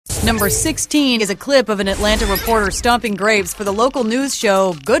Number 16 is a clip of an Atlanta reporter stomping grapes for the local news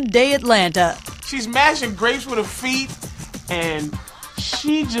show Good Day Atlanta. She's mashing grapes with her feet, and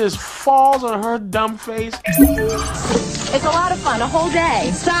she just falls on her dumb face. It's a lot of fun, a whole day.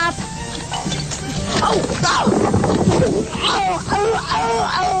 Stop.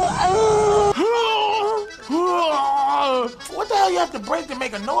 What the hell you have to break to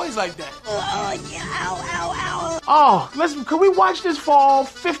make a noise like that? Yeah, ow, ow, ow. Oh, can we watch this fall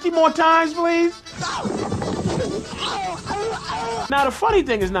 50 more times, please? Now, the funny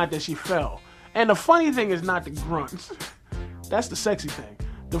thing is not that she fell. And the funny thing is not the grunts. That's the sexy thing.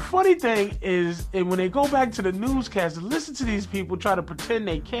 The funny thing is when they go back to the newscast, listen to these people try to pretend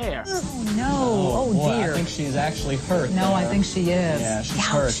they care. Oh, no. Oh, boy, dear. I think she's actually hurt. No, there. I think she is. Yeah, she's Ouch.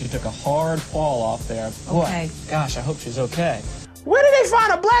 hurt. She took a hard fall off there. Boy, Okay. gosh, I hope she's okay. Where did they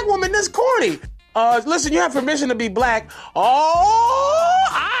find a black woman this corny? Listen, you have permission to be black. Oh,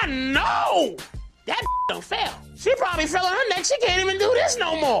 I know. That don't fail. She probably fell on her neck. She can't even do this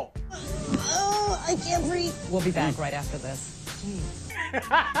no more. Oh, I can't breathe. We'll be back right after this. Jeez.